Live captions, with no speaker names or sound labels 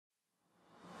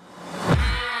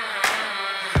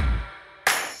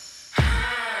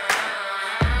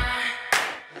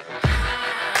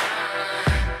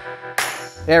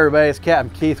Hey everybody, it's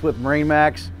Captain Keith with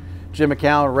MarineMax, Jim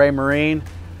McCallum with Raymarine.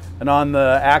 And on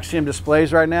the Axiom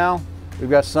displays right now, we've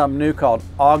got something new called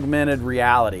Augmented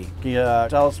Reality. Can you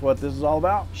tell us what this is all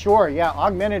about? Sure, yeah.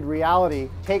 Augmented Reality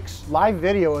takes live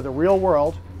video of the real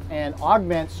world and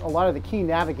augments a lot of the key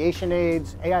navigation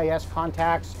aids, AIS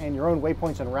contacts, and your own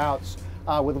waypoints and routes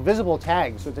with visible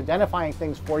tags. So it's identifying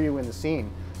things for you in the scene.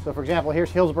 So for example,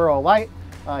 here's Hillsborough Light.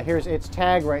 Here's its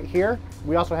tag right here.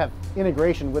 We also have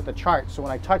integration with the chart. So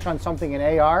when I touch on something in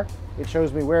AR, it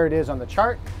shows me where it is on the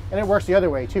chart, and it works the other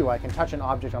way too. I can touch an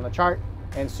object on the chart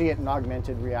and see it in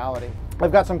augmented reality.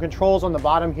 I've got some controls on the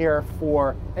bottom here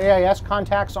for AIS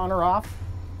contacts on or off,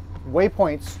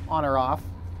 waypoints on or off,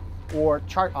 or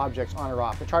chart objects on or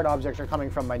off. The chart objects are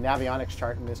coming from my NAVIGATIONAL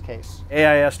chart in this case.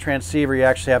 AIS transceiver you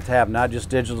actually have to have, not just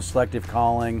digital selective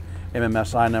calling,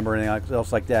 MMSI number, or anything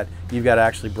else like that. You've got to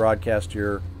actually broadcast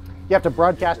your... You have to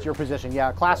broadcast your position.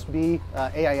 Yeah, Class B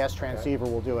AIS transceiver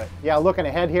will do it. Yeah, looking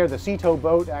ahead here, the Ceto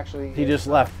boat actually... He just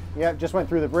left. Yeah, just went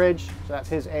through the bridge. So that's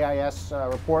his AIS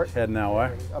report. Heading that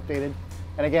way. Updated.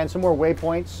 And again, some more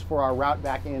waypoints for our route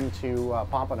back into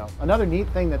Pompano. Another neat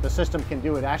thing that the system can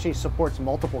do, it actually supports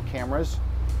multiple cameras.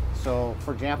 So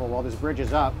for example, while this bridge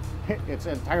is up, it's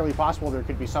entirely possible there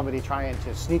could be somebody trying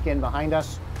to sneak in behind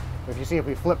us. If you see, if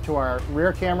we flip to our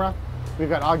rear camera, we've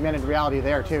got augmented reality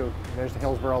there too. There's the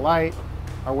Hillsborough Light,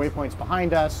 our waypoints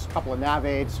behind us, a couple of nav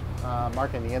aids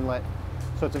marking the inlet.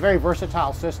 So it's a very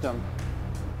versatile system.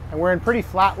 And we're in pretty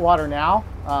flat water now,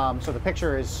 so the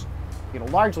picture is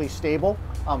largely stable,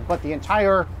 but the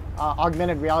entire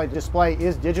augmented reality display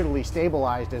is digitally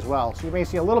stabilized as well. So you may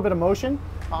see a little bit of motion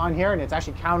on here, and it's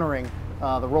actually countering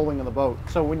the rolling of the boat.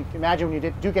 So when you imagine when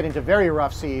you do get into very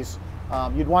rough seas,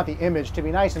 you'd want the image to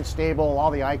be nice and stable, all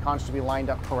the icons to be lined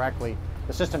up correctly.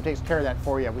 The system takes care of that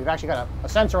for you. We've actually got a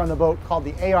sensor on the boat called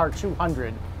the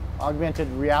AR200 Augmented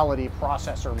Reality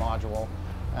Processor Module,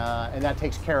 and that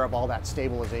takes care of all that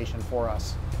stabilization for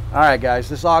us. All right, guys,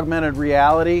 this augmented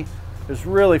reality is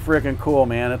really freaking cool,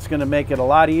 man. It's going to make it a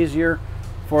lot easier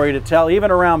for you to tell,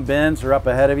 even around bends or up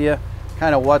ahead of you,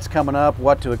 kind of what's coming up,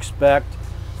 what to expect.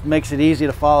 It makes it easy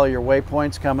to follow your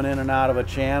waypoints coming in and out of a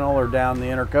channel or down the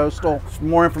intercoastal. For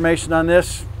more information on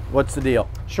this, what's the deal?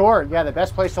 Sure, yeah, the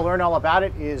best place to learn all about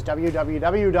it is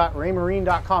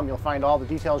www.raymarine.com. You'll find all the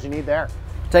details you need there.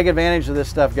 Take advantage of this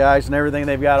stuff, guys, and everything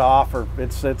they've got to offer.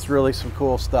 It's really some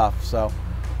cool stuff. So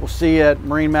we'll see you at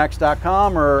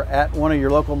MarineMax.com or at one of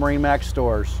your local MarineMax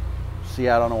stores. See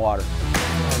you out on the water.